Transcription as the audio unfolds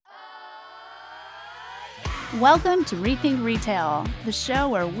Welcome to Rethink Retail, the show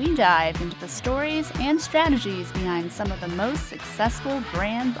where we dive into the stories and strategies behind some of the most successful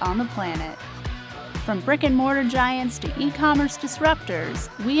brands on the planet. From brick and mortar giants to e-commerce disruptors,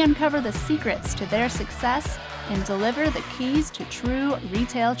 we uncover the secrets to their success and deliver the keys to true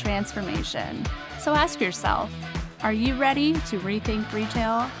retail transformation. So ask yourself, are you ready to rethink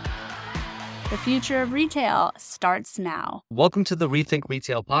retail? The future of retail starts now. Welcome to the Rethink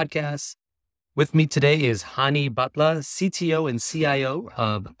Retail podcast. With me today is Hani Batla, CTO and CIO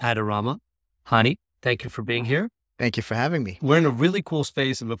of Adorama. Hani, thank you for being here. Thank you for having me. We're in a really cool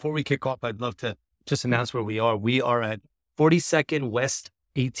space. And before we kick off, I'd love to just announce where we are. We are at 42nd West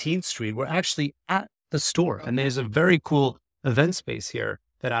 18th Street. We're actually at the store, and there's a very cool event space here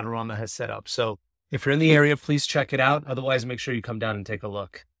that Adorama has set up. So if you're in the area, please check it out. Otherwise, make sure you come down and take a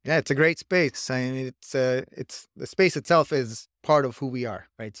look. Yeah, it's a great space. I mean, it's the space itself is part of who we are,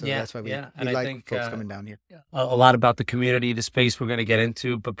 right? So that's why we like think, folks coming down here. A lot about the community, the space we're going to get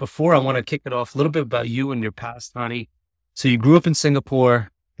into. But before I want to kick it off, a little bit about you and your past, Hani. So you grew up in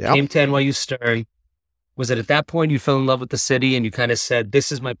Singapore, came to NYU Stern. Was it at that point you fell in love with the city and you kind of said,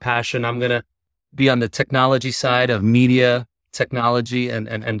 this is my passion. I'm going to be on the technology side of media, technology,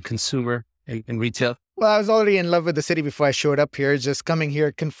 and consumer and retail? Well, I was already in love with the city before I showed up here. Just coming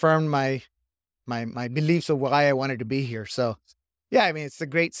here confirmed my beliefs of why I wanted to be here. So, yeah, I mean, it's a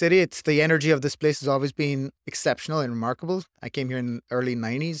great city. It's the energy of this place has always been exceptional and remarkable. I came here in the early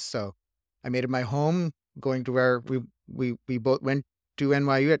 90s, so I made it my home, going to where we both went to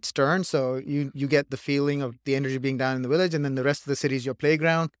NYU at Stern. So you get the feeling of the energy being down in the village, and then the rest of the city is your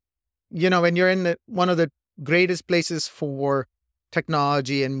playground. You know, when you're in one of the greatest places for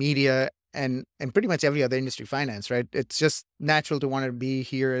technology and media and pretty much every other industry, finance, right? It's just natural to want to be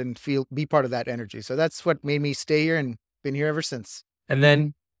here and be part of that energy. So that's what made me stay here and been here ever since. And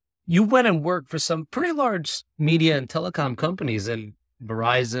then you went and worked for some pretty large media and telecom companies in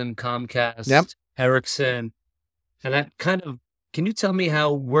Verizon, Comcast, Ericsson. And that can you tell me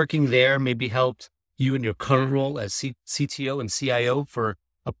how working there maybe helped you in your current role as CTO and CIO for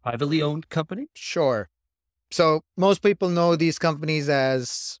a privately owned company? Sure. So most people know these companies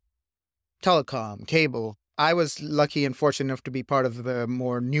as telecom, cable. I was lucky and fortunate enough to be part of the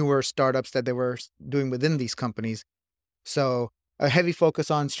more newer startups that they were doing within these companies. So a heavy focus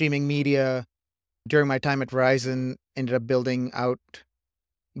on streaming media. During my time at Verizon, ended up building out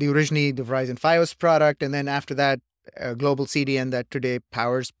originally the Verizon Fios product. And then after that, a global CDN that today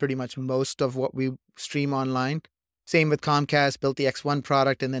powers pretty much most of what we stream online. Same with Comcast, built the X1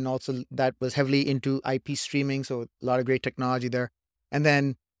 product. And then also that was heavily into IP streaming. So a lot of great technology there. And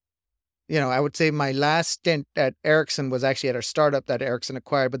then I would say my last stint at Ericsson was actually at a startup that Ericsson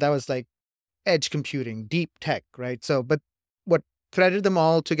acquired, but that was like edge computing, deep tech, right? So, but what threaded them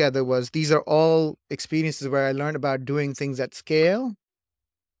all together was these are all experiences where I learned about doing things at scale,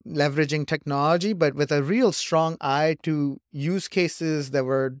 leveraging technology, but with a real strong eye to use cases that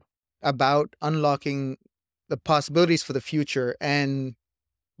were about unlocking the possibilities for the future and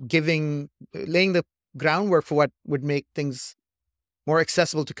laying the groundwork for what would make things more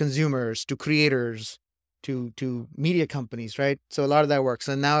accessible to consumers, to creators, to media companies, right? So a lot of that works.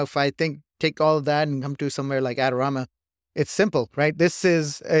 And now if I take all of that and come to somewhere like Adorama, it's simple, right? This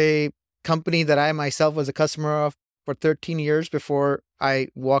is a company that I myself was a customer of for 13 years before I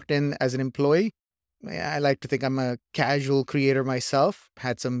walked in as an employee. I like to think I'm a casual creator myself,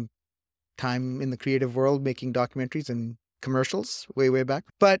 had some time in the creative world making documentaries and commercials way back.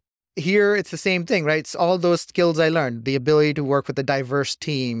 But here, it's the same thing, right? It's all those skills I learned, the ability to work with a diverse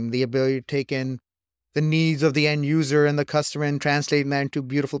team, the ability to take in the needs of the end user and the customer and translating that into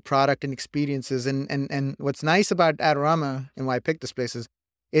beautiful product and experiences. And what's nice about Adorama and why I picked this place is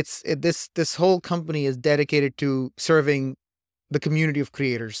this whole company is dedicated to serving the community of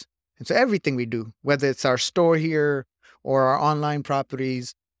creators. And so everything we do, whether it's our store here or our online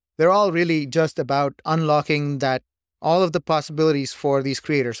properties, they're all really just about unlocking all of the possibilities for these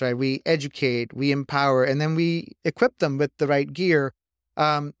creators, right? We educate, we empower, and then we equip them with the right gear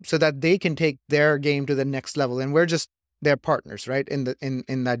so that they can take their game to the next level. And we're just their partners, right,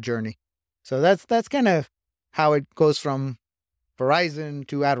 in that journey. So that's kind of how it goes from Verizon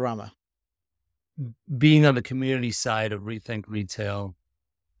to Adorama. Being on the community side of Rethink Retail,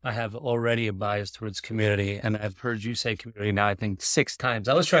 I have already a bias towards community, and I've heard you say community now, I think 6 times.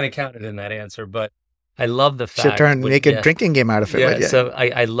 I was trying to count it in that answer, but I love the fact. Should make a drinking game out of it. Yeah, so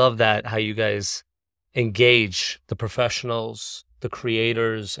I love that, how you guys engage the professionals, the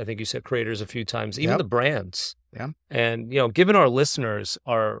creators. I think you said creators a few times, even the brands. Yeah. And, given our listeners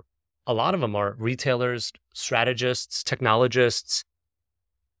a lot of them are retailers, strategists, technologists.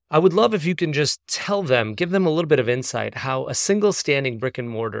 I would love if you can just tell them, give them a little bit of insight how a single standing brick and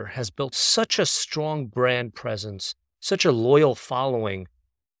mortar has built such a strong brand presence, such a loyal following,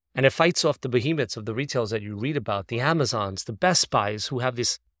 and it fights off the behemoths of the retailers that you read about, the Amazons, the Best Buys, who have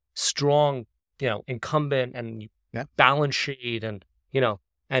this strong, incumbent and balance sheet and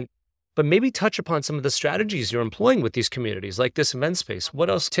but maybe touch upon some of the strategies you're employing with these communities, like this event space. What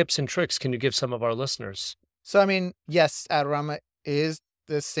else tips and tricks can you give some of our listeners? So, I mean, yes, Adorama is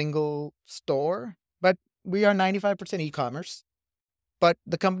the single store, but we are 95% e-commerce. But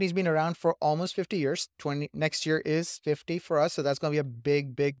the company's been around for almost 50 years. Next year is 50 for us. So that's going to be a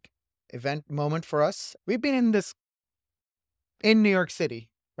big, big event moment for us. We've been in New York City,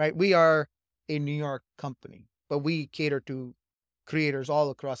 right? We are a New York company, but we cater to creators all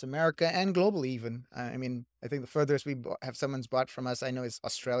across America and globally even. I mean, I think the furthest have someone's bought from us, I know, is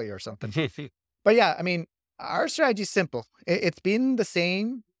Australia or something. But yeah, I mean, our strategy is simple. It's been the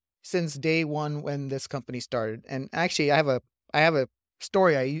same since day one when this company started. And actually, I have a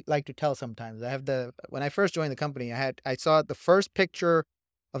story I like to tell sometimes. When I first joined the company, I saw the first picture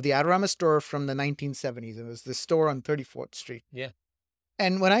of the Adorama store from the 1970s. It was the store on 34th Street. Yeah.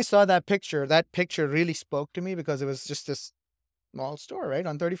 And when I saw that picture really spoke to me because it was just this small store, right,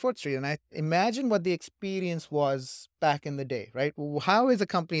 on 34th Street. And I imagine what the experience was back in the day, right? How is a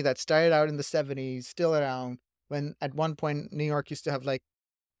company that started out in the 70s still around when at one point New York used to have like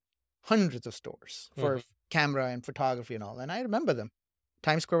hundreds of stores for camera and photography and all. And I remember them.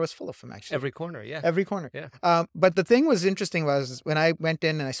 Times Square was full of them, actually. Every corner, yeah. Every corner. Yeah. But the thing was interesting was when I went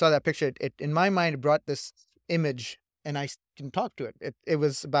in and I saw that picture, it in my mind, it brought this image and I can talk to it. It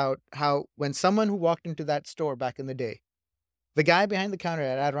was about how when someone who walked into that store back in the day, the guy behind the counter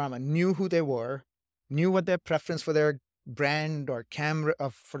at Adorama knew who they were, knew what their preference for their brand or camera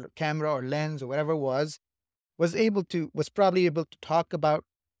or lens or whatever was probably able to talk about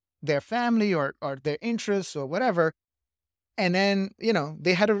their family or their interests or whatever. And then,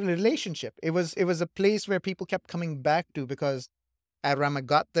 they had a relationship. It was a place where people kept coming back to because Adorama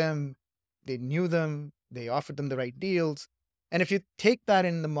got them, they knew them, they offered them the right deals. And if you take that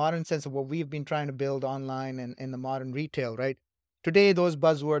in the modern sense of what we've been trying to build online and in the modern retail, right? Today, those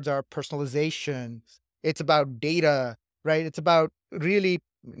buzzwords are personalization. It's about data, right? It's about really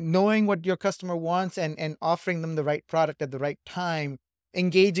knowing what your customer wants and offering them the right product at the right time,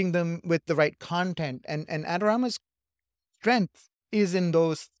 engaging them with the right content. And Adorama's strength is in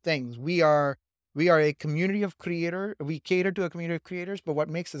those things. We are a community of creators. We cater to a community of creators, but what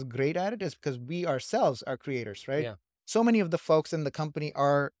makes us great at it is because we ourselves are creators, right? Yeah. So many of the folks in the company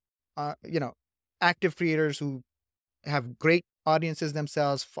are, active creators who have great audiences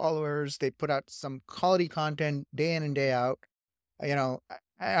themselves, followers. They put out some quality content day in and day out.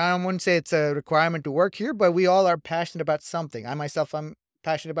 I wouldn't say it's a requirement to work here, but we all are passionate about something. I'm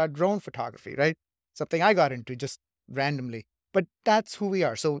passionate about drone photography, right? Something I got into just randomly. But that's who we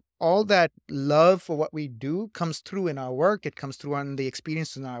are. So all that love for what we do comes through in our work. It comes through on the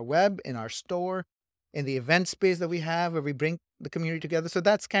experiences in our web, in our store, in the event space that we have where we bring the community together. So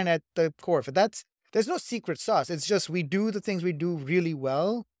that's kind of at the core of it. There's no secret sauce. It's just we do the things we do really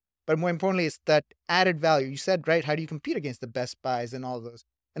well. But more importantly, it's that added value. You said, right, how do you compete against the Best Buys and all those?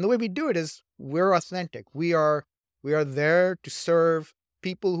 And the way we do it is we're authentic. We are there to serve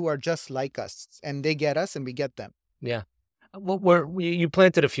people who are just like us, and they get us and we get them. Yeah. Well, you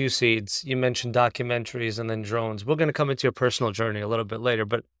planted a few seeds. You mentioned documentaries and then drones. We're going to come into your personal journey a little bit later,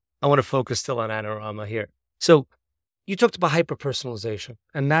 but I want to focus still on Adorama here. So you talked about hyper-personalization,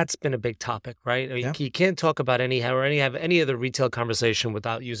 and that's been a big topic, right? Yeah. You can't talk about have any other retail conversation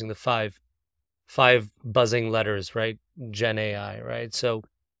without using the five buzzing letters, right? Gen AI, right? So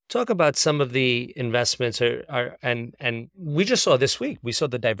talk about some of the investments and we just saw this week, we saw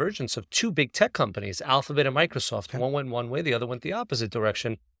the divergence of two big tech companies, Alphabet and Microsoft. Okay. One went one way, the other went the opposite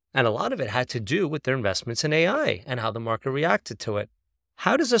direction. And a lot of it had to do with their investments in AI and how the market reacted to it.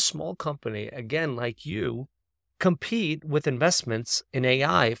 How does a small company, again, like you, compete with investments in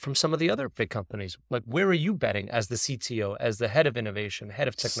AI from some of the other big companies? Like, where are you betting as the CTO, as the head of innovation, head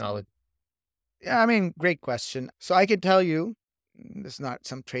of technology? Yeah, I mean, great question. So I could tell you, it's not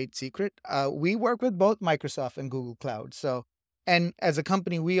some trade secret. We work with both Microsoft and Google Cloud. So, and as a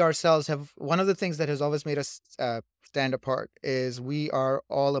company, we ourselves have one of the things that has always made us stand apart is we are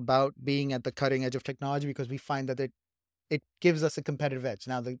all about being at the cutting edge of technology because we find that it gives us a competitive edge.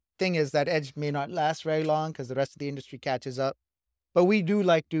 Now, the thing is that edge may not last very long because the rest of the industry catches up. But we do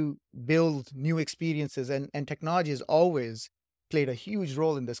like to build new experiences, and technology has always played a huge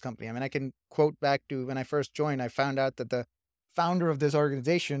role in this company. I mean, I can quote back to when I first joined, I found out that the founder of this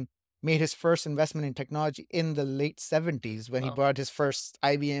organization made his first investment in technology in the late 70s when he bought his first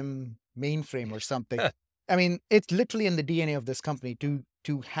IBM mainframe or something. I mean, it's literally in the DNA of this company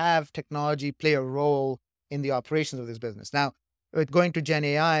to have technology play a role in the operations of this business. Now, with going to Gen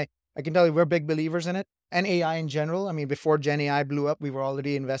AI, I can tell you we're big believers in it, and AI in general. I mean, before Gen AI blew up, we were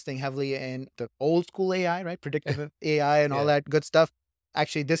already investing heavily in the old school AI, right? Predictive AI and all that good stuff.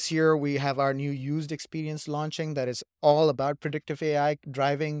 Actually, this year we have our new used experience launching that is all about predictive AI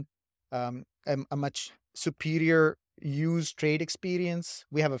driving a much superior used trade experience.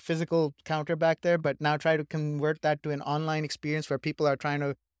 We have a physical counter back there, but now try to convert that to an online experience where people are trying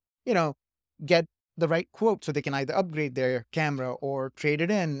to, get the right quote so they can either upgrade their camera or trade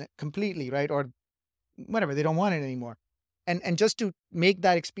it in completely, right? Or whatever, they don't want it anymore. And just to make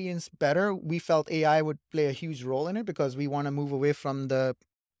that experience better, we felt AI would play a huge role in it because we want to move away from the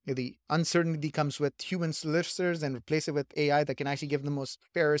uncertainty comes with human solicitors and replace it with AI that can actually give the most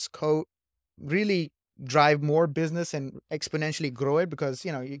fairest code, really drive more business and exponentially grow it because,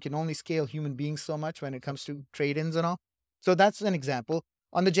 you can only scale human beings so much when it comes to trade-ins and all. So that's an example.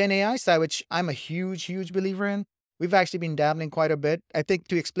 On the Gen AI side, which I'm a huge, huge believer in, we've actually been dabbling quite a bit. I think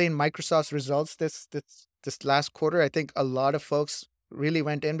to explain Microsoft's results this last quarter, I think a lot of folks really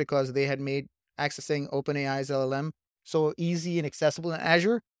went in because they had made accessing OpenAI's LLM so easy and accessible in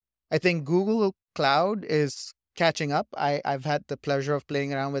Azure. I think Google Cloud is catching up. I've had the pleasure of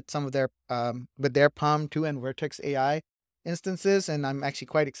playing around with some of their with their Palm 2 and Vertex AI instances, and I'm actually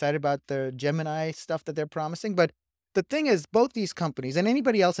quite excited about the Gemini stuff that they're promising. But the thing is, both these companies and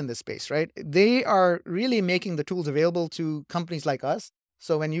anybody else in this space, right? They are really making the tools available to companies like us.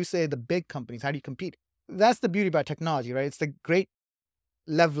 So when you say the big companies, how do you compete? That's the beauty about technology, right? It's the great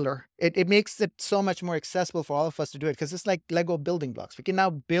leveler. It makes it so much more accessible for all of us to do it because it's like Lego building blocks. We can now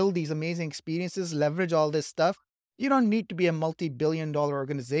build these amazing experiences, leverage all this stuff. You don't need to be a multi-billion-dollar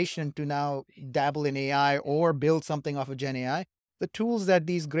organization to now dabble in AI or build something off of Gen AI. The tools that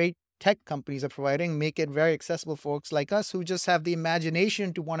these great tech companies are providing make it very accessible for folks like us who just have the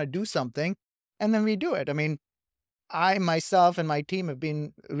imagination to want to do something, and then we do it. I mean, I myself and my team have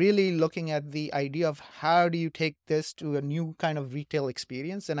been really looking at the idea of how do you take this to a new kind of retail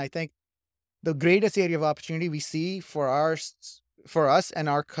experience. And I think the greatest area of opportunity we see for us and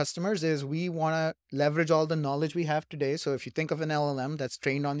our customers is we want to leverage all the knowledge we have today. So if you think of an LLM that's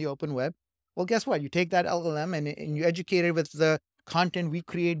trained on the open web, well, guess what? You take that LLM and you educate it with the content we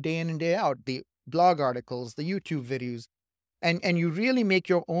create day in and day out, the blog articles, the YouTube videos, and you really make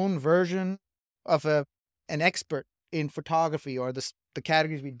your own version of an expert in photography or the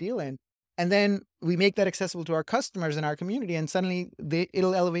categories we deal in. And then we make that accessible to our customers in our community, and suddenly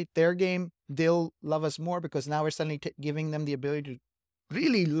it'll elevate their game. They'll love us more because now we're suddenly giving them the ability to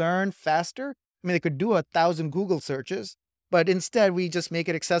really learn faster. I mean, they could do 1,000 Google searches, but instead we just make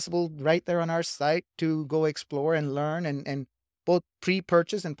it accessible right there on our site to go explore and learn and both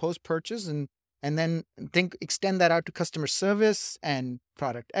pre-purchase and post-purchase and then extend that out to customer service and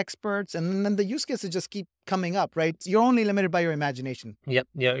product experts. And then the use cases just keep coming up, right? You're only limited by your imagination. Yep.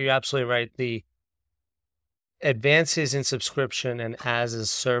 Yeah, you're absolutely right. The advances in subscription and as a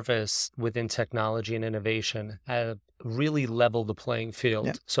service within technology and innovation have really leveled the playing field.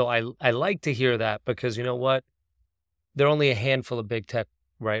 Yeah. So I like to hear that because you know what? There are only a handful of big tech,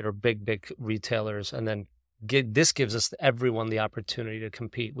 right? Or big retailers. And then this gives us everyone the opportunity to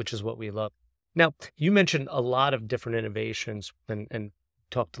compete, which is what we love. Now, you mentioned a lot of different innovations and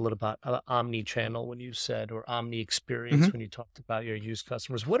talked a little about omni-channel when you said, or omni-experience when you talked about your used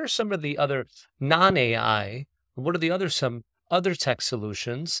customers. What are some of the other non-AI, what are some other tech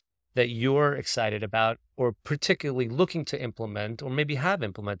solutions that you're excited about or particularly looking to implement or maybe have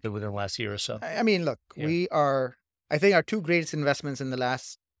implemented within the last year or so? I mean, look, I think our two greatest investments in the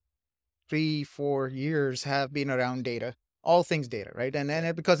last 3-4 years have been around data. All things data, right?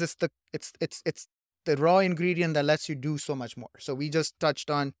 And because it's the raw ingredient that lets you do so much more. So we just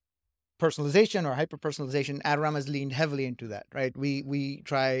touched on personalization or hyper personalization. Adorama has leaned heavily into that, right? We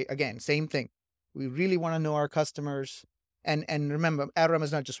try again, same thing. We really want to know our customers, and remember, Adorama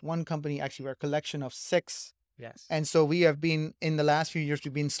is not just one company. Actually, we're a collection of 6. Yes. And so we have been in the last few years,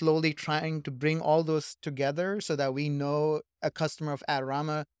 we've been slowly trying to bring all those together so that we know a customer of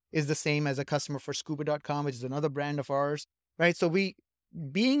Adorama is the same as a customer for scuba.com, which is another brand of ours, right? So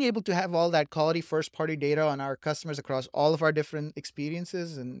being able to have all that quality first-party data on our customers across all of our different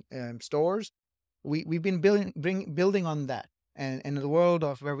experiences and stores, we've been building on that. And in the world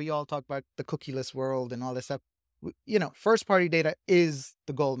of where we all talk about the cookieless world and all this stuff, first-party data is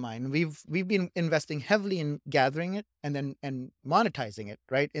the gold mine. We've been investing heavily in gathering it and monetizing it,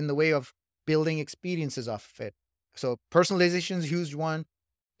 right, in the way of building experiences off of it. So personalization is a huge one.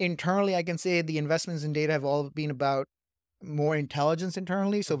 internally, I can say the investments in data have all been about more intelligence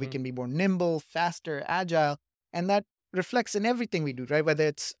internally, so we can be more nimble, faster, agile, and that reflects in everything we do, right? Whether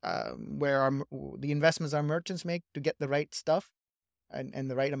it's where the investments our merchants make to get the right stuff and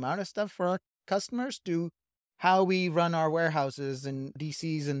the right amount of stuff for our customers, to how we run our warehouses and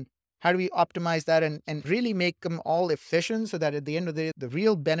DCs, and how do we optimize that and really make them all efficient so that at the end of the day, the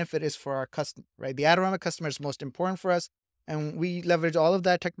real benefit is for our customer, right? The Adorama customer is most important for us. And we leverage all of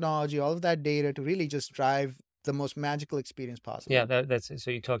that technology, all of that data to really just drive the most magical experience possible. Yeah, that's it.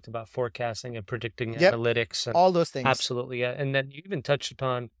 So you talked about forecasting and predicting Yep. analytics and All those things. absolutely. Yeah. And then you even touched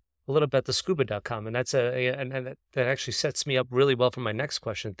upon a little bit the scuba.com. And that's and that actually sets me up really well for my next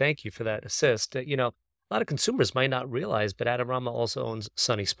question. Thank you for that assist. You know, a lot of consumers might not realize, but Adorama also owns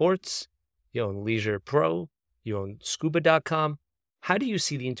Sunny Sports, you own Leisure Pro, you own scuba.com. How do you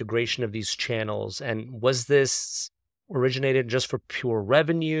see the integration of these channels? And was this originated just for pure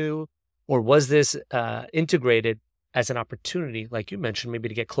revenue? Or was this integrated as an opportunity, like you mentioned, maybe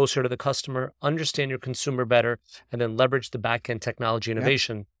to get closer to the customer, understand your consumer better, and then leverage the back-end technology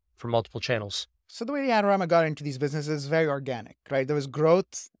innovation for multiple channels? So the way Adorama got into these businesses is very organic, right? There was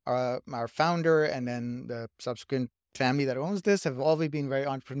growth. Our founder and then the subsequent family that owns this have always been very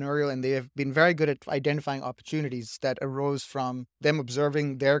entrepreneurial, and they have been very good at identifying opportunities that arose from them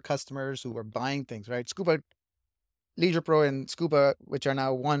observing their customers who were buying things, right? Leisure Pro and Scuba, which are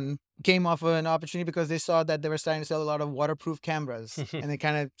now one, came off of an opportunity because they saw that they were starting to sell a lot of waterproof cameras, and they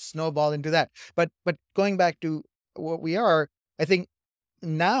kind of snowballed into that. But going back to what we are, I think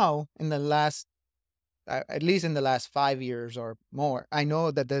now in the last, at least in the last 5 years or more, I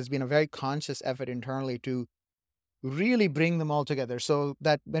know that there's been a very conscious effort internally to really bring them all together, so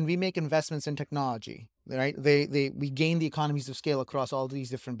that when we make investments in technology, right, we gain the economies of scale across all these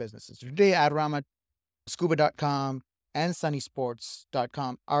different businesses. Today, Adorama, scuba.com, and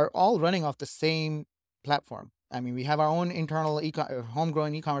sunnysports.com are all running off the same platform. I mean, we have our own internal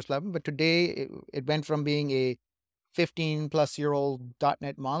homegrown e-commerce platform, but today it went from being a 15 plus year old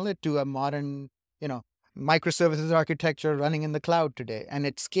 .NET monolith to a modern, microservices architecture running in the cloud today. And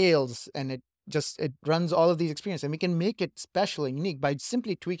it scales, and it runs all of these experiences, and we can make it special and unique by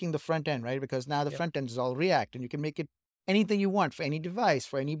simply tweaking the front end, right? Because now the front end is all React, and you can make it anything you want for any device,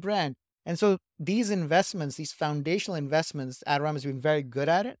 for any brand. And so these investments, these foundational investments, Adorama has been very good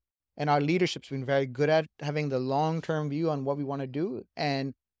at it. And our leadership's been very good at having the long-term view on what we want to do.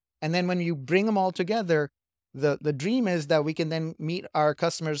 And then when you bring them all together, the dream is that we can then meet our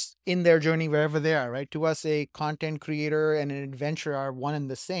customers in their journey wherever they are, right? To us, a content creator and an adventurer are one and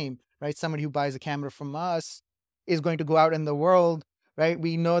the same, right? Somebody who buys a camera from us is going to go out in the world, right?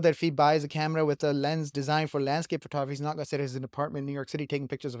 We know that if he buys a camera with a lens designed for landscape photography, he's not going to sit in his apartment in New York City taking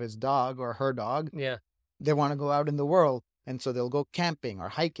pictures of his dog or her dog. Yeah. They want to go out in the world. And so they'll go camping or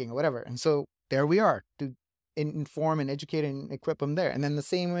hiking or whatever. And so there we are to inform and educate and equip them there. And then the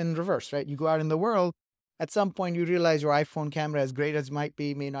same in reverse, right? You go out in the world. At some point, you realize your iPhone camera, as great as it might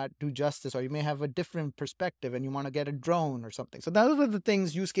be, may not do justice, or you may have a different perspective and you want to get a drone or something. So those are the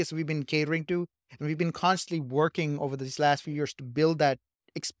use cases we've been catering to. And we've been constantly working over these last few years to build that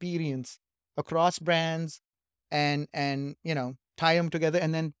experience across brands and tie them together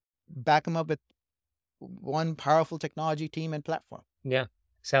and then back them up with one powerful technology team and platform. Yeah,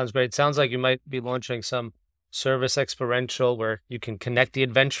 sounds great. Sounds like you might be launching some service experiential where you can connect the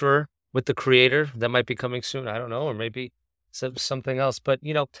adventurer with the creator. That might be coming soon. I don't know, or maybe something else. But,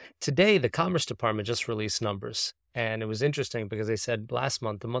 today the Commerce Department just released numbers. And it was interesting because they said last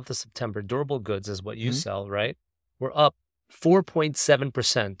month, the month of September, durable goods is what you sell, right? We're up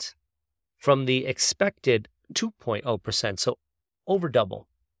 4.7% from the expected 2.0%. So over double.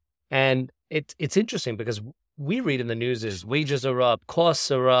 And it's interesting because we read in the news is wages are up, costs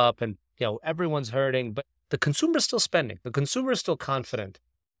are up, and everyone's hurting, but the consumer is still spending. The consumer is still confident.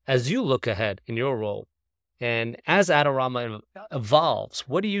 As you look ahead in your role, and as Adorama evolves,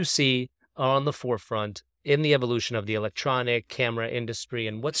 what do you see on the forefront in the evolution of the electronic camera industry,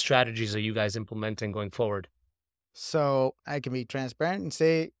 and what strategies are you guys implementing going forward? So I can be transparent and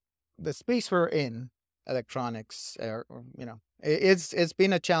say the space we're in, electronics, it's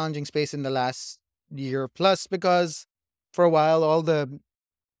been a challenging space in the last year plus, because for a while, all the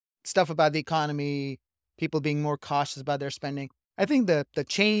stuff about the economy, people being more cautious about their spending. I think the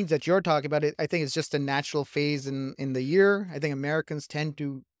change that you're talking about, I think it's just a natural phase in the year. I think Americans tend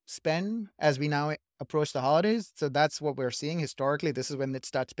to spend as we now approach the holidays. So that's what we're seeing historically. This is when it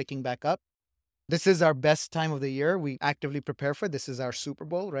starts picking back up. This is our best time of the year. We actively prepare for it. This is our Super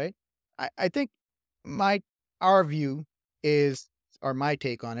Bowl, right? I think our view is, or my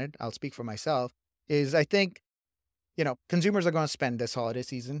take on it, I'll speak for myself, is I think consumers are going to spend this holiday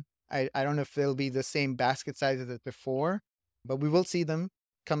season. I don't know if they'll be the same basket size as before, but we will see them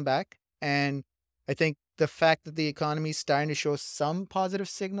come back. And I think the fact that the economy is starting to show some positive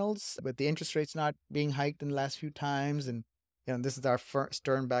signals with the interest rates not being hiked in the last few times, and this is our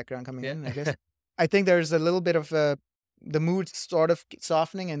Stern background coming in, I guess. I think there's a little bit of the mood sort of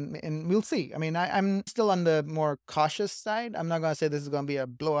softening, and we'll see. I mean, I'm still on the more cautious side. I'm not going to say this is going to be a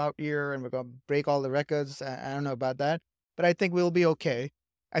blowout year and we're going to break all the records. I don't know about that, but I think we'll be okay.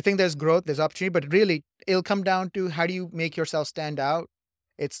 I think there's growth, there's opportunity, but really it'll come down to how do you make yourself stand out.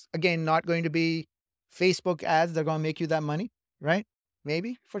 It's, again, not going to be Facebook ads that are going to make you that money, right?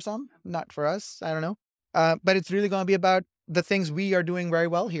 Maybe for some, not for us. I don't know. But it's really going to be about the things we are doing very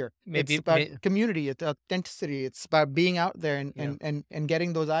well here. It's about community, it's authenticity. It's about being out there and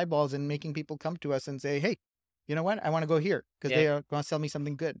getting those eyeballs and making people come to us and say, hey, you know what? I want to go here because they are going to sell me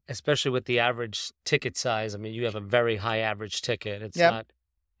something good. Especially with the average ticket size. I mean, you have a very high average ticket. It's not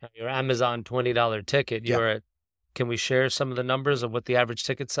your Amazon $20 ticket. Can we share some of the numbers of what the average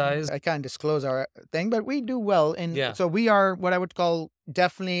ticket size? I can't disclose our thing, but we do well. So we are what I would call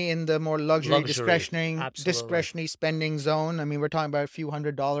definitely in the more luxury discretionary spending zone. I mean, we're talking about a few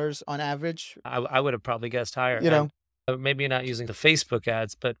 $100s on average. I would have probably guessed higher. Maybe you're not using the Facebook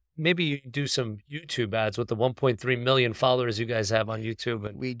ads, but maybe you do some YouTube ads with the 1.3 million followers you guys have on YouTube.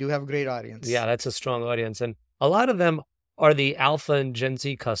 And we do have a great audience. Yeah, that's a strong audience. And a lot of them are the Alpha and Gen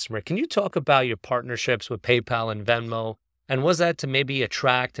Z customer. Can you talk about your partnerships with PayPal and Venmo? And was that to maybe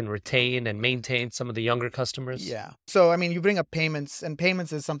attract and retain and maintain some of the younger customers? Yeah. So, I mean, you bring up payments, and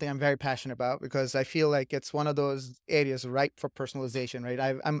payments is something I'm very passionate about because I feel like it's one of those areas ripe for personalization,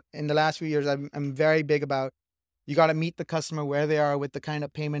 right? I'm in the last few years, I'm very big about you got to meet the customer where they are with the kind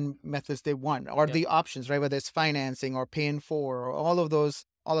of payment methods they want or the options, right? Whether it's financing or pay in full or all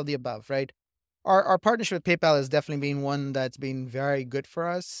of the above, right? Our partnership with PayPal has definitely been one that's been very good for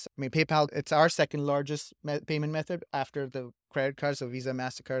us. I mean, PayPal, it's our second largest payment method after the credit cards, so Visa,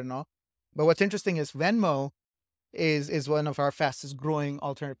 MasterCard and all. But what's interesting is Venmo is one of our fastest growing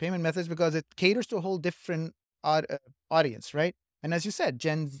alternative payment methods because it caters to a whole different audience, right? And as you said,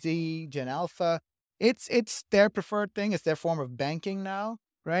 Gen Z, Gen Alpha, it's their preferred thing. It's their form of banking now.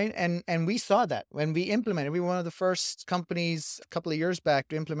 Right. And we saw that when we implemented, we were one of the first companies a couple of years back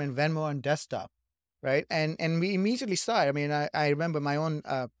to implement Venmo on desktop. Right. And we immediately saw it. I mean, I remember my own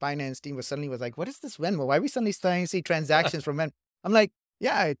finance team was like, what is this Venmo? Why are we suddenly starting to see transactions from Venmo? I'm like,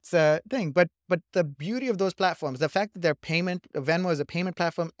 yeah, it's a thing. But the beauty of those platforms, the fact that Venmo is a payment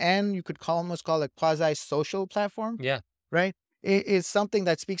platform and you could almost call it quasi-social platform. Yeah. Right. It is something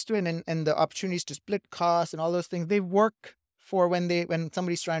that speaks to it and the opportunities to split costs and all those things, they work for when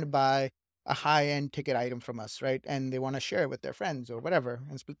somebody's trying to buy a high-end ticket item from us, right? And they want to share it with their friends or whatever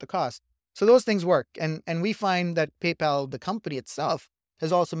and split the cost. So those things work. And we find that PayPal, the company itself,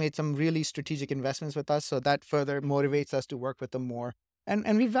 has also made some really strategic investments with us. So that further motivates us to work with them more.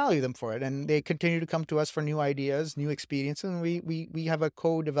 And we value them for it. And they continue to come to us for new ideas, new experiences. And we have a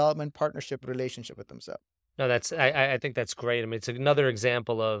co-development partnership relationship with them. So no, I think that's great. I mean, it's another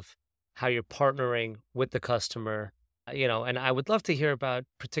example of how you're partnering with the customer. And I would love to hear about,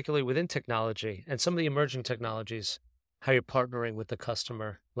 particularly within technology and some of the emerging technologies, how you're partnering with the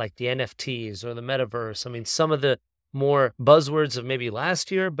customer, like the NFTs or the metaverse. I mean, some of the more buzzwords of maybe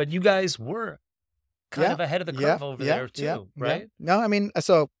last year, but you guys were kind of ahead of the curve over there too, right? No, I mean,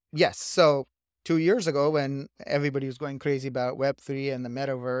 so yes. So 2 years ago when everybody was going crazy about Web3 and the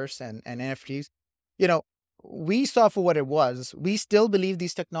metaverse and NFTs, we saw for what it was. We still believe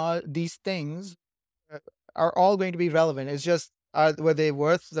these things are all going to be relevant. It's just, were they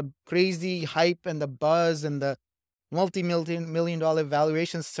worth the crazy hype and the buzz and the multi-million dollar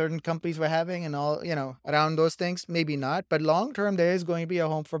valuations certain companies were having and all, around those things? Maybe not. But long term, there is going to be a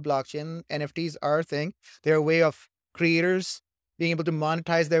home for blockchain. NFTs are a thing. They're a way of creators being able to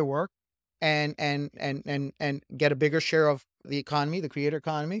monetize their work and get a bigger share of the economy, the creator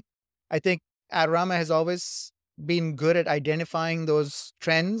economy. I think Adorama has always been good at identifying those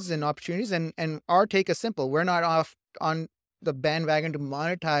trends and opportunities. And our take is simple. We're not off on the bandwagon to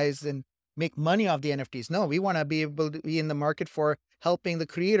monetize and make money off the NFTs. No, we want to be able to be in the market for helping the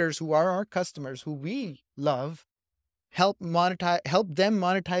creators who are our customers, who we love, help them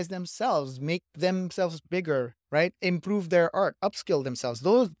monetize themselves, make themselves bigger, right? Improve their art, upskill themselves.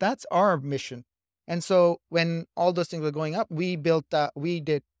 That's our mission. And so when all those things were going up, we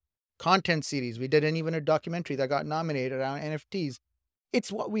did content series. We did even a documentary that got nominated around NFTs.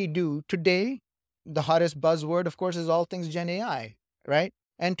 It's what we do. Today, the hottest buzzword, of course, is all things Gen AI, right?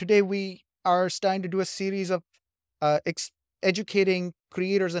 And today we are starting to do a series of educating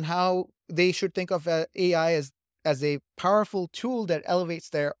creators on how they should think of AI as as a powerful tool that elevates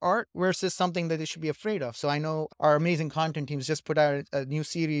their art versus something that they should be afraid of. So I know our amazing content teams just put out a new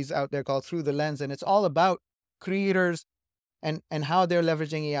series out there called Through the Lens, and it's all about creators and how they're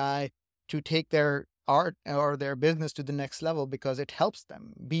leveraging AI to take their art or their business to the next level because it helps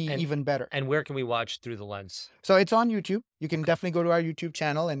them be even better. And where can we watch Through the Lens? So it's on YouTube. You can definitely go to our YouTube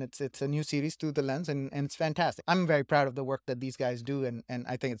channel, and it's a new series, Through the Lens, and it's fantastic. I'm very proud of the work that these guys do, and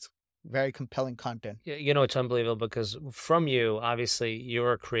I think it's very compelling content. Yeah, it's unbelievable because from you, obviously,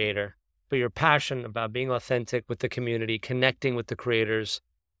 you're a creator, but you're passionate about being authentic with the community, connecting with the creators,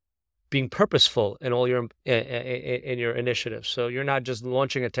 being purposeful in all your in your initiatives. So you're not just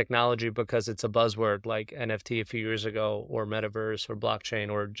launching a technology because it's a buzzword like NFT a few years ago, or metaverse, or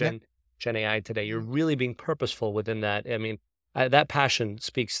blockchain, or Gen AI today. You're really being purposeful within that. I mean, that passion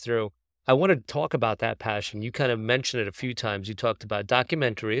speaks through. I want to talk about that passion. You kind of mentioned it a few times. You talked about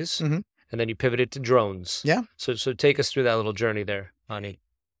documentaries, and then you pivoted to drones. Yeah. So take us through that little journey there, Hani.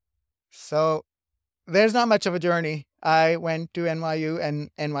 So there's not much of a journey. I went to NYU, and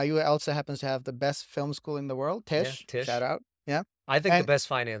NYU also happens to have the best film school in the world. Tisch, shout out. Yeah. I think the best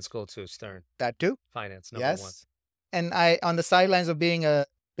finance school too, Stern. That too. Finance, number one. And I, on the sidelines of being a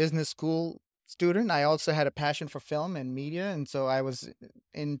business school student, I also had a passion for film and media. And so I was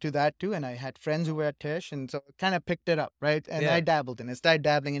into that too. And I had friends who were at Tisch, and so I kind of picked it up, right? And I dabbled in it, started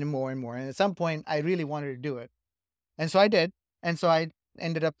dabbling in it more and more. And at some point, I really wanted to do it. And so I did. And so I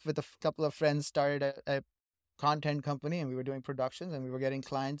ended up with a couple of friends, started a content company, and we were doing productions, and we were getting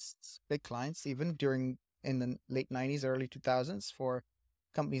clients, big clients, even in the late 90s, early 2000s, for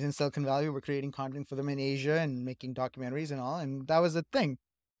companies in Silicon Valley. We were creating content for them in Asia and making documentaries and all. And that was the thing.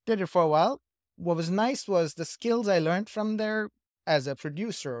 Did it for a while. What was nice was the skills I learned from there as a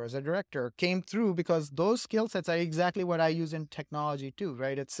producer or as a director came through, because those skill sets are exactly what I use in technology too,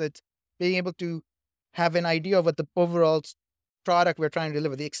 right? It's being able to have an idea of what the overall product we're trying to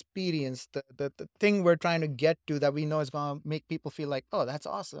deliver, the experience, the thing we're trying to get to that we know is going to make people feel like, oh, that's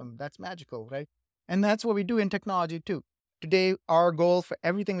awesome, that's magical, right? And that's what we do in technology too. Today, our goal for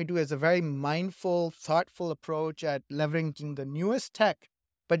everything we do is a very mindful, thoughtful approach at leveraging the newest tech,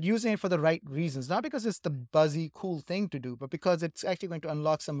 but using it for the right reasons. Not because it's the buzzy, cool thing to do, but because it's actually going to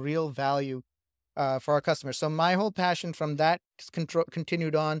unlock some real value for our customers. So my whole passion from that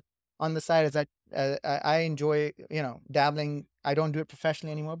continued on the side is that I enjoy, dabbling. I don't do it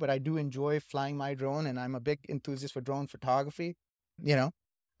professionally anymore, but I do enjoy flying my drone, and I'm a big enthusiast for drone photography.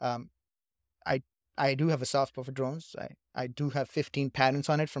 I do have a soft spot for drones. I do have 15 patents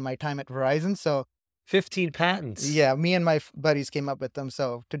on it from my time at Verizon. So 15 patents. Yeah, me and my buddies came up with them.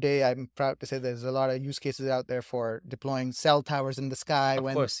 So today I'm proud to say there's a lot of use cases out there for deploying cell towers in the sky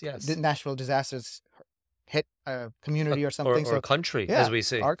when natural disasters hit a community or something. Or a country, as we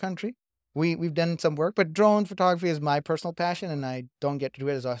see. Our country. We've done some work, but drone photography is my personal passion, and I don't get to do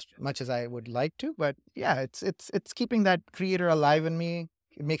it as much as I would like to. But yeah, it's keeping that creator alive in me.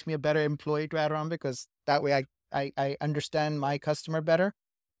 It makes me a better employee to Adorama, because that way I understand my customer better.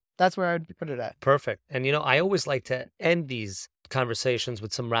 That's where I'd put it at. Perfect. And I always like to end these conversations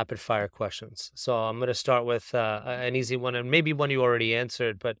with some rapid fire questions. So I'm going to start with an easy one, and maybe one you already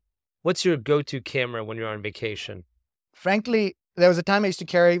answered, but what's your go-to camera when you're on vacation? Frankly, there was a time I used to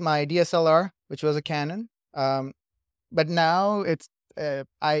carry my DSLR, which was a Canon. But now it's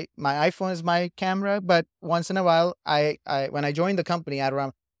my iPhone is my camera. But once in a while, I when I joined the company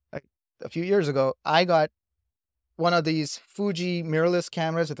Adorama a few years ago, I got one of these Fuji mirrorless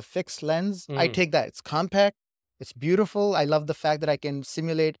cameras with a fixed lens. I take that. It's compact. It's beautiful. I love the fact that I can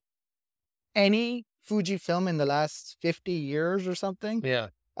simulate any Fuji film in the last 50 years or something. Yeah.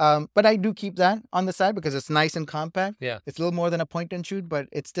 But I do keep that on the side because it's nice and compact. Yeah. It's a little more than a point and shoot, but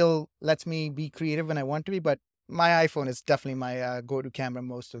it still lets me be creative when I want to be. But my iPhone is definitely my go-to camera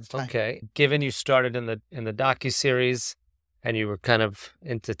most of the time. Okay. Given you started in the docuseries and you were kind of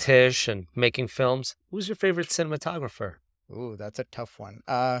into Tisch and making films, who's your favorite cinematographer? Ooh, that's a tough one.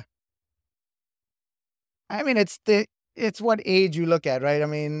 I mean, it's what age you look at, right? I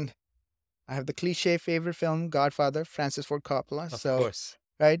mean, I have the cliche favorite film, Godfather, Francis Ford Coppola. Of course.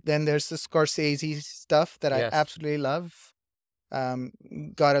 Right. Then there's the Scorsese stuff that I absolutely love.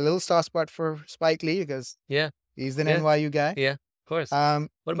 Got a little soft spot for Spike Lee because he's an NYU guy. Yeah, of course. What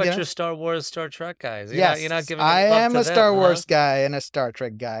about your Star Wars, Star Trek guys? You're not giving I love am to a them, Star Wars guy and a Star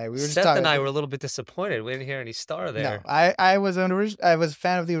Trek guy. Seth and I were a little bit disappointed. We didn't hear any Star there. No, I was a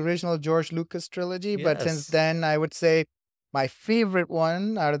fan of the original George Lucas trilogy, but since then I would say my favorite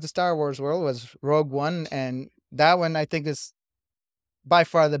one out of the Star Wars world was Rogue One, and that one I think is by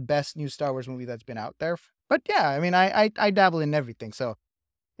far the best new Star Wars movie that's been out there. But yeah, I mean, I dabble in everything. So,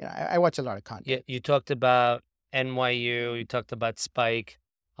 I watch a lot of content. Yeah, you talked about NYU. You talked about Spike.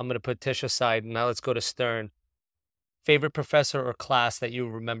 I'm going to put Tish aside. Now let's go to Stern. Favorite professor or class that you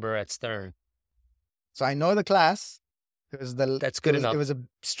remember at Stern? So I know the class. That's good enough. It was a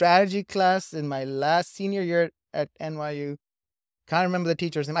strategy class in my last senior year at NYU. Can't remember the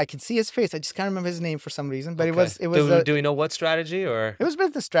teacher's name. I can see his face. I just can't remember his name for some reason. But Okay. Do we know what strategy or? It was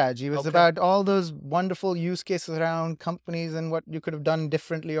business strategy. It was about all those wonderful use cases around companies and what you could have done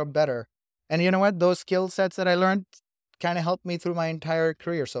differently or better. And you know what? Those skill sets that I learned kind of helped me through my entire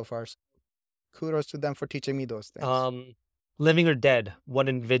career so far. So kudos to them for teaching me those things. Living or dead, what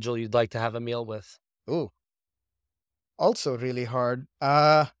individual you'd like to have a meal with? Ooh. Also really hard.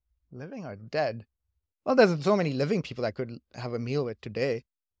 Living or dead? Well, there's so many living people I could have a meal with today.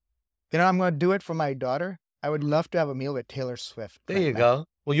 You know, I'm going to do it for my daughter. I would love to have a meal with Taylor Swift. There you go.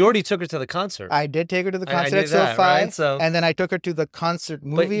 Well, you already took her to the concert. I did take her to the concert at SoFi, right? and then I took her to the concert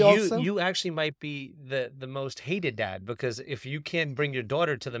movie but also. You actually might be the most hated dad, because if you can't bring your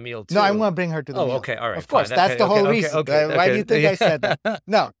daughter to the meal too. No, I'm going to bring her to the meal. Oh, okay, all right. Of course, that's the whole reason. Why do you think I said that?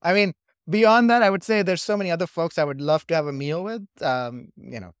 No, I mean, beyond that, I would say there's so many other folks I would love to have a meal with,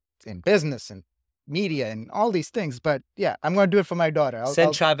 you know, in business and media and all these things. But yeah, I'm going to do it for my daughter.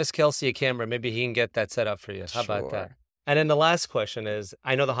 Send Travis Kelce a camera. Maybe he can get that set up for you. How about that? And then the last question is,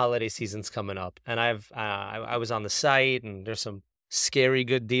 I know the holiday season's coming up, and I was on the site, and there's some scary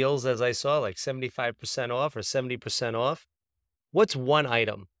good deals, as I saw, like 75% off or 70% off. What's one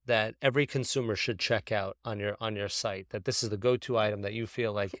item that every consumer should check out on your site, that this is the go-to item that you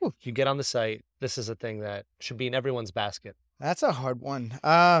feel like you get on the site, this is a thing that should be in everyone's basket? That's a hard one.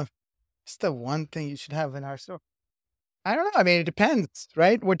 It's the one thing you should have in our store. I don't know. I mean, it depends,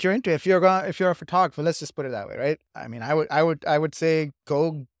 right? What you're into. If you're a photographer, let's just put it that way, right? I mean, I would say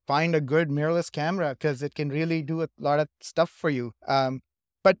go find a good mirrorless camera, because it can really do a lot of stuff for you.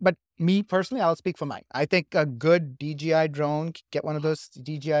 But me personally, I'll speak for mine. I think a good DJI drone, get one of those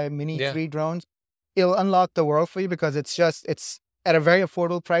DJI Mini 3 drones. It'll unlock the world for you, because it's at a very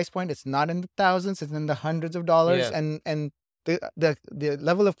affordable price point. It's not in the thousands, it's in the hundreds of dollars. Yeah. And the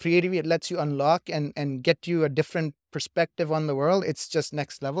level of creativity it lets you unlock and get you a different perspective on the world, it's just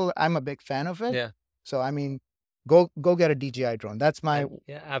next level. I'm a big fan of it. Yeah. So I mean, go get a DJI drone. That's my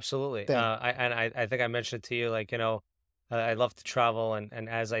absolutely. thing. I think I mentioned it to you, like, you know, I love to travel, and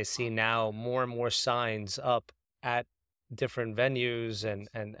as I see now more and more signs up at different venues and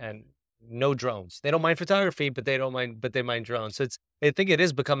no drones. They don't mind photography, but they mind drones. So I think it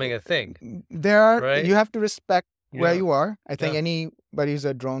is becoming a thing. Right? You have to respect where you are. I think Yeah. anybody who's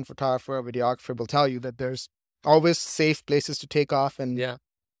a drone photographer or videographer will tell you that there's always safe places to take off and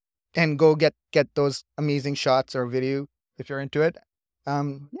go get those amazing shots or video if you're into it.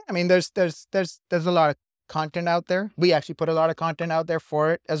 I mean, there's a lot of content out there. We actually put a lot of content out there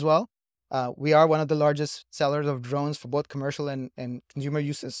for it as well. We are one of the largest sellers of drones for both commercial and consumer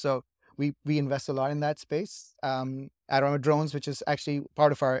uses. So we invest a lot in that space. Adorama Drones, which is actually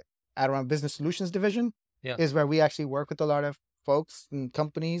part of our Adorama Business Solutions division, is where we actually work with a lot of folks and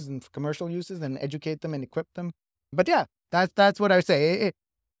companies and commercial uses and educate them and equip them. But yeah, that's what I would say.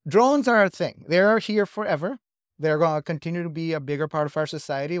 Drones are a thing. They're here forever. They're going to continue to be a bigger part of our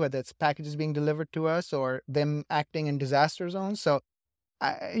society, whether it's packages being delivered to us or them acting in disaster zones. So,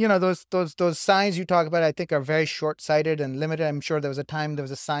 you know, those signs you talk about, I think, are very short-sighted and limited. I'm sure there was a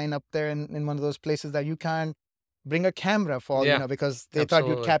sign up there in one of those places that you can't bring a camera for, you know, because they thought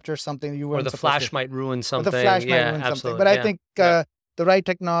you'd capture something you weren't supposed to. Or the flash might ruin something. Or the flash might ruin something. But I think the right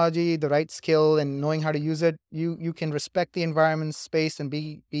technology, the right skill, and knowing how to use it, you can respect the environment, space, and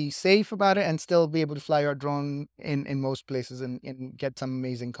be safe about it, and still be able to fly your drone in most places and get some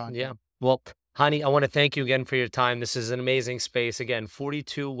amazing content. Yeah. Well, Hani, I want to thank you again for your time. This is an amazing space. Again,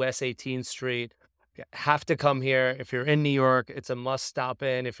 42 West 18th Street. You have to come here. If you're in New York, it's a must stop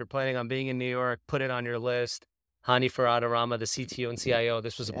in. If you're planning on being in New York, put it on your list. Hani for Adorama, the CTO and CIO.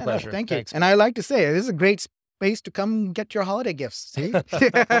 This was a pleasure. No, thank you. And I like to say, this is a great space to come get your holiday gifts. See?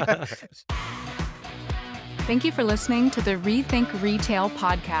 Thank you for listening to the Rethink Retail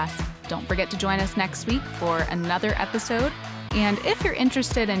podcast. Don't forget to join us next week for another episode. And if you're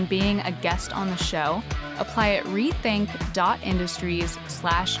interested in being a guest on the show, apply at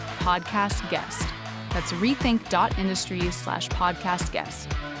rethink.industries/podcast guest. That's rethink.industries/podcast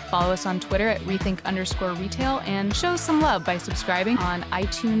guest. Follow us on Twitter at rethink_retail and show some love by subscribing on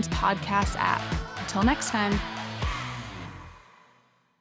iTunes podcast app. Until next time.